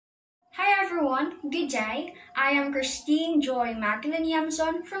everyone, good day. I am Christine Joy Macklin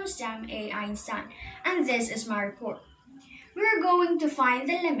Yamson from STEM A Einstein, and this is my report. We are going to find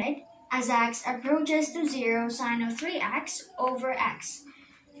the limit as x approaches to 0 sine of 3x over x.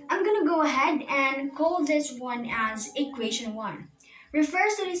 I'm going to go ahead and call this one as equation 1.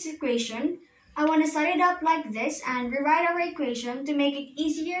 Refers to this equation, I want to set it up like this and rewrite our equation to make it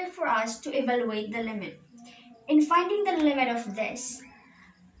easier for us to evaluate the limit. In finding the limit of this,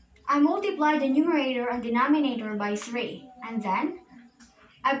 I multiply the numerator and denominator by 3, and then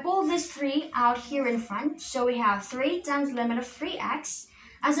I pull this 3 out here in front, so we have 3 times limit of 3x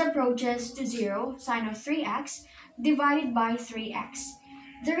as approaches to 0 sine of 3x divided by 3x.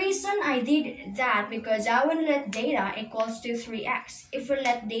 The reason I did that because I want to let data equals to 3x. If we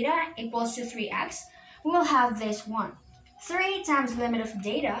let data equals to 3x, we'll have this one. 3 times limit of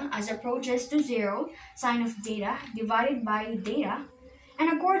data as approaches to 0 sine of data divided by data.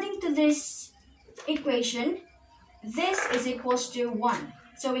 And according to this equation, this is equals to 1.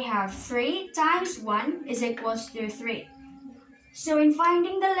 So we have 3 times 1 is equals to 3. So in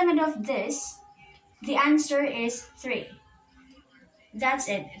finding the limit of this, the answer is 3. That's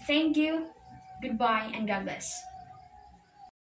it. Thank you, goodbye, and God bless.